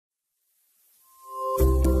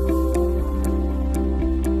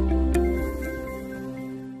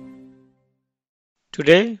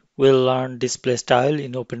Today we'll learn display style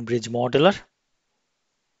in OpenBridge Modeler.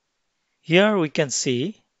 Here we can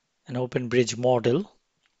see an OpenBridge model,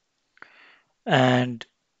 and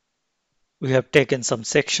we have taken some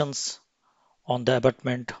sections on the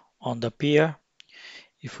abutment on the pier.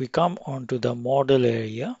 If we come onto the model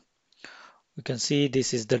area, we can see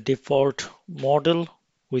this is the default model,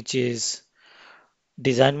 which is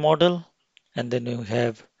design model, and then you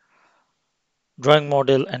have drawing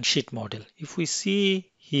model and sheet model. If we see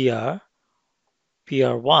here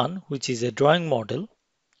PR1, which is a drawing model,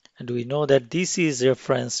 and we know that this is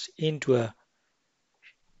referenced into a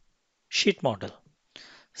sheet model.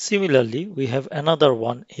 Similarly, we have another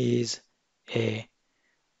one is a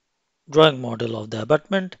drawing model of the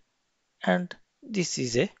abutment, and this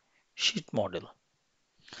is a sheet model.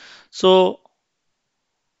 So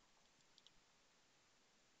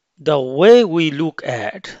the way we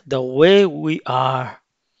are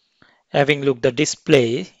having look the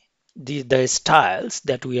display, the styles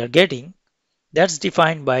that we are getting, that's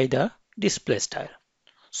defined by the display style.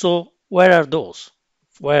 So where are those?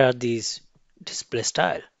 Where are these display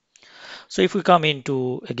style? So if we come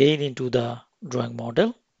into again into the drawing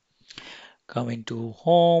model, come into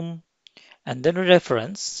home and then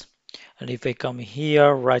reference, and if I come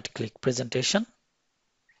here, right click presentation,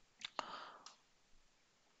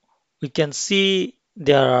 we can see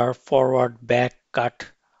there are forward, back, cut,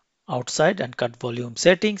 outside and cut volume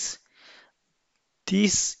settings.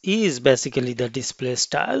 This is basically the display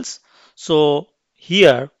styles. So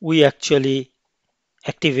here we actually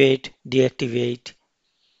activate, deactivate,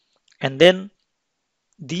 and then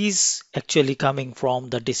these actually coming from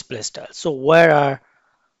the display style. So where are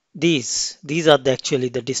these are actually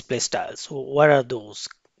the display styles. So where are those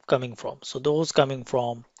coming from? So those coming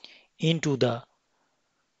from into the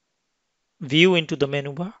view into the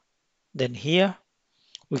menu bar. Then here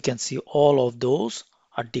we can see all of those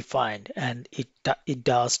are defined, and it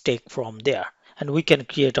does take from there, and we can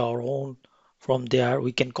create our own from there.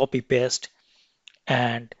 We can copy paste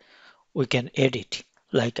and we can edit,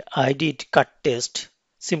 like I did cut test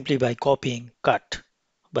simply by copying cut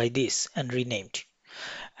by this and renamed,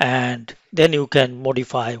 and then you can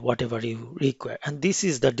modify whatever you require. And this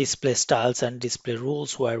is the display styles and display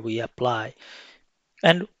rules where we apply.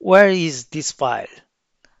 And where is this file?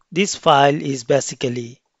 This file is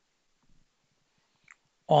basically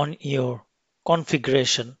on your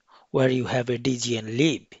configuration where you have a DGN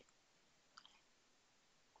lib.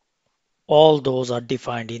 All those are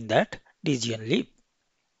defined in that DGN lib.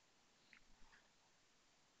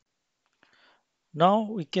 Now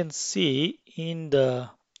we can see in the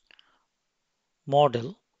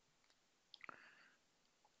model,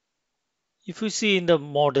 if we see in the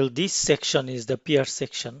model, this section is the peer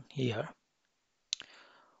section here.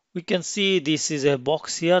 We can see this is a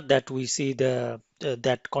box here that we see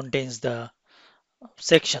that contains the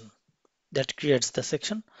section that creates the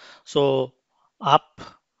section. So up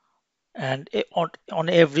and on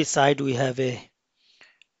every side we have a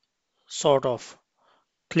sort of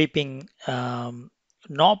clipping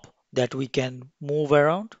knob that we can move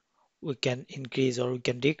around. We can increase or we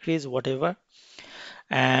can decrease, whatever.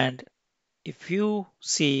 And if you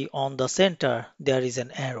see on the center there is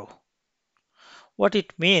an arrow. What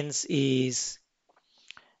it means is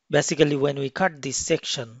basically when we cut this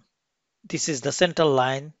section, this is the center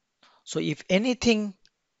line. So if anything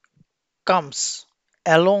comes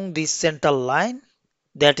along this center line,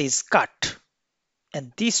 that is cut.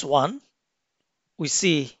 And this one, we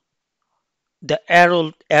see the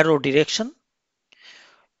arrow direction.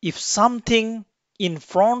 If something in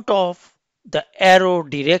front of the arrow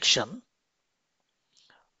direction,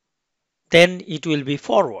 then it will be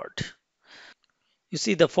forward. You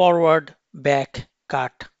see the forward, back,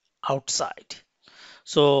 cut, outside.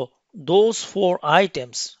 So those four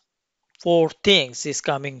items, four things is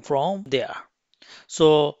coming from there.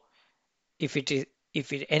 So if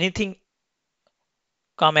anything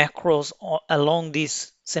come across along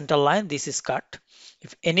this center line, this is cut.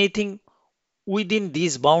 If anything within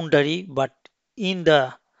this boundary but in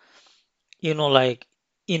the like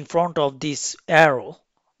in front of this arrow,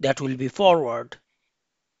 that will be forward.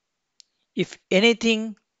 If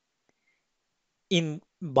anything in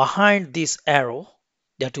behind this arrow,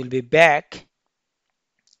 that will be back.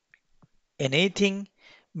 Anything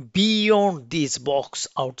beyond this box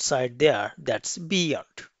outside there, that's beyond.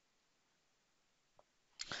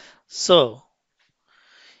 So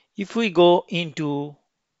if we go into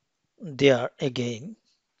there again,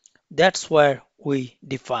 that's where we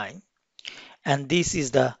define, and this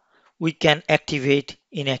is the we can activate,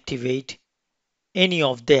 inactivate any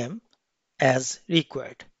of them as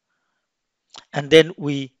required, and then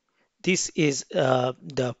we this is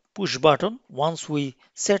the push button. Once we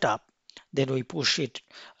set up, then we push it.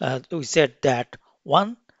 We set that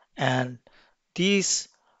one, and this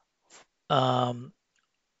um,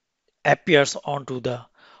 appears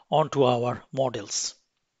onto our models.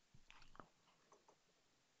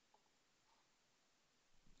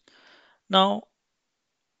 Now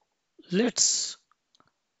let's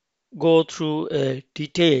go through a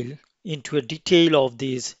detail of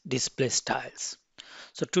these display styles.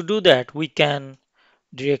 So to do that, we can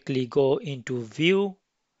directly go into view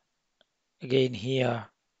again here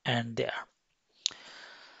and there.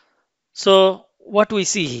 So what we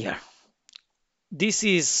see here, this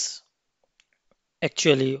is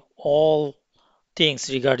actually all things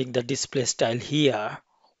regarding the display style here,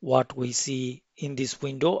 what we see in this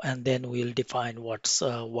window, and then we'll define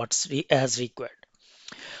as required.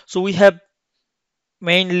 So we have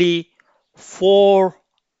mainly four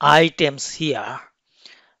items here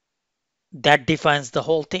that defines the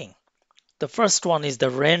whole thing. The first one is the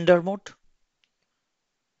render mode.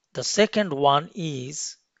 The second one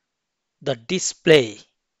is the display,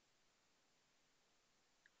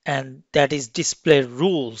 and that is display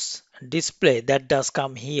rules. Display that does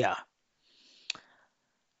come here.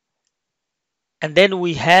 And then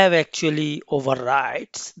we have actually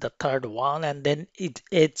overrides, the third one, and then it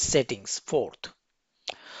adds settings, fourth.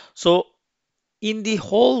 So in the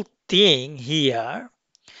whole thing here,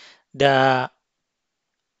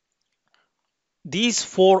 these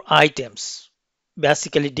four items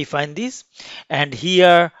basically define this. And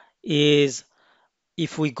here is,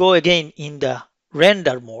 if we go again in the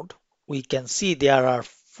render mode, we can see there are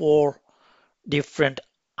four different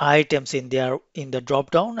items in there in the drop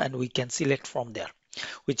down, and we can select from there,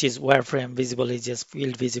 which is wireframe, visible edges,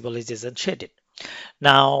 field visible edges, and shaded.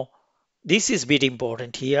 Now, this is a bit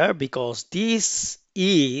important here because this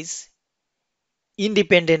is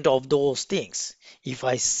independent of those things. If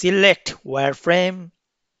I select wireframe,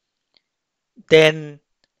 then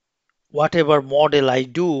whatever model I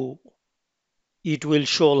do, it will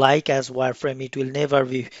show like as wireframe. It will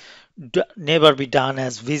never be done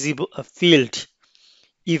as visible field,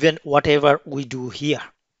 even whatever we do here.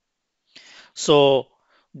 So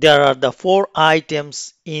there are the four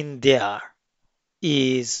items in there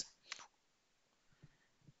is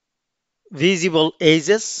visible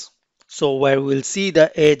edges. So where we'll see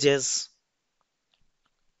the edges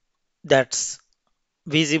that's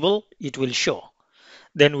visible, it will show.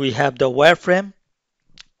 Then we have the wireframe.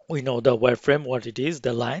 We know the wireframe, what it is,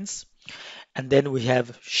 the lines. And then we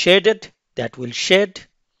have shaded, that will shade.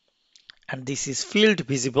 And this is field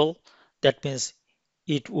visible. That means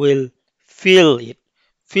it will fill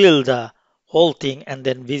the whole thing, and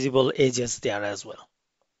then visible edges there as well.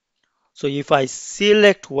 So if I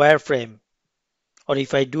select wireframe, or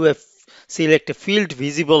if I do select a field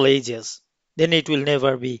visible edges, then it will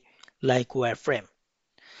never be like wireframe.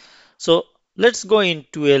 So let's go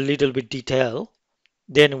into a little bit detail,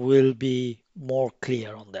 then we'll be more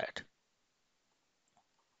clear on that.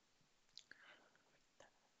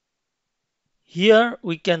 Here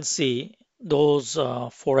we can see those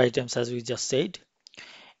four items as we just said,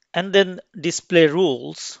 and then display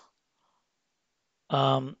rules.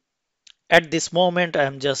 Um, at this moment,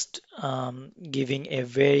 I'm just giving a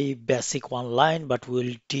very basic one line, but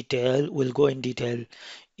we'll go in detail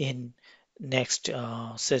in next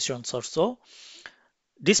sessions or so.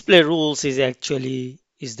 Display rules is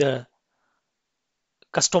the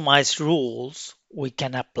customized rules we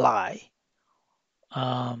can apply.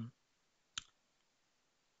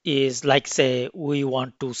 Is like, say we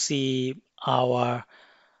want to see our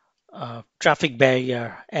traffic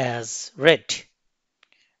barrier as red,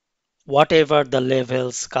 whatever the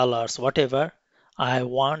levels, colors, whatever, I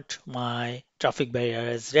want my traffic barrier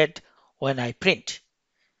as red when I print.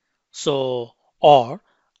 So, or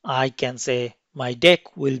I can say my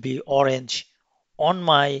deck will be orange on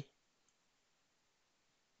my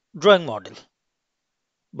drawing model,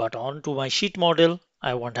 but onto my sheet model,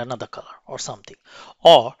 I want another color or something.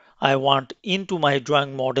 Or I want into my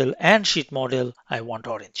drawing model and sheet model, I want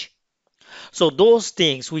orange. So those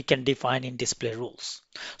things we can define in display rules.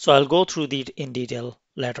 So I'll go through it in detail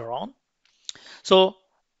later on. So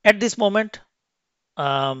at this moment,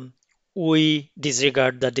 we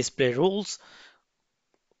disregard the display rules.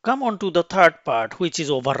 Come on to the third part, which is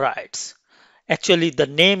overrides. Actually, the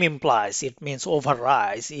name implies it means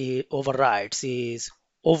overrides. Overrides is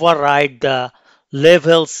override the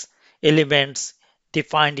levels elements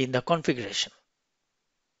defined in the configuration.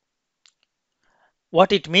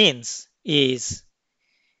 What it means is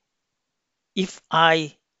if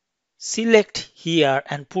I select here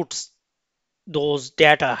and put those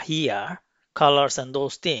data here, colors and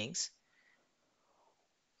those things,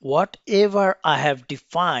 whatever I have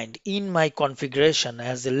defined in my configuration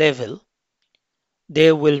as a level,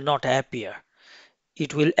 they will not appear.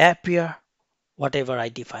 It will appear whatever I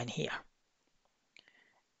define here.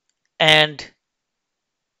 And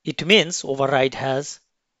it means override has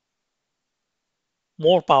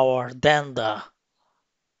more power than the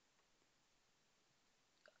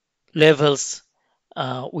levels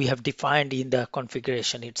we have defined in the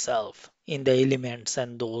configuration itself, in the elements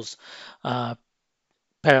and those uh,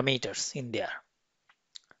 parameters in there.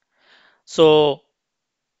 So,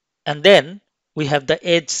 and then we have the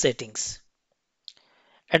edge settings.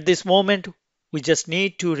 At this moment, we just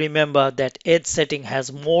need to remember that edge setting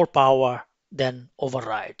has more power than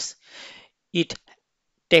overrides. It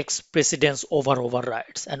takes precedence over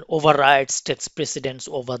overrides, and overrides takes precedence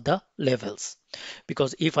over the levels.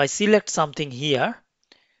 Because if I select something here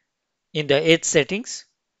in the edge settings,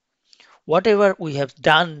 whatever we have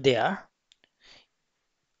done there,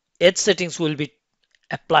 edge settings will be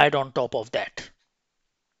applied on top of that.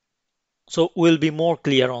 So we'll be more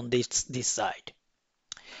clear on this side.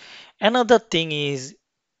 Another thing is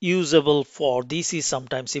usable for, this is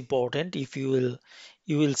sometimes important. If you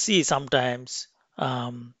will see sometimes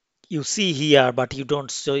you see here, but you don't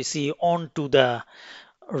see onto the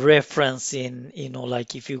reference in,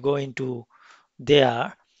 like if you go into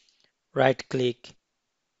there, right click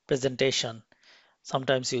presentation,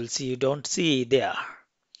 sometimes you'll see you don't see there.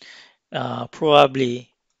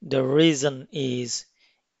 Probably the reason is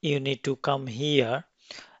you need to come here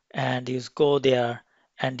and you go there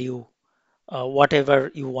and you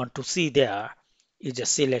whatever you want to see there, you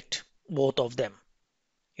just select both of them.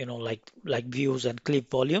 Like views and clip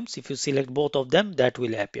volumes. If you select both of them, that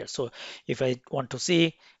will appear. So if I want to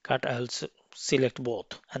see cut, I'll select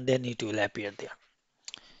both, and then it will appear there.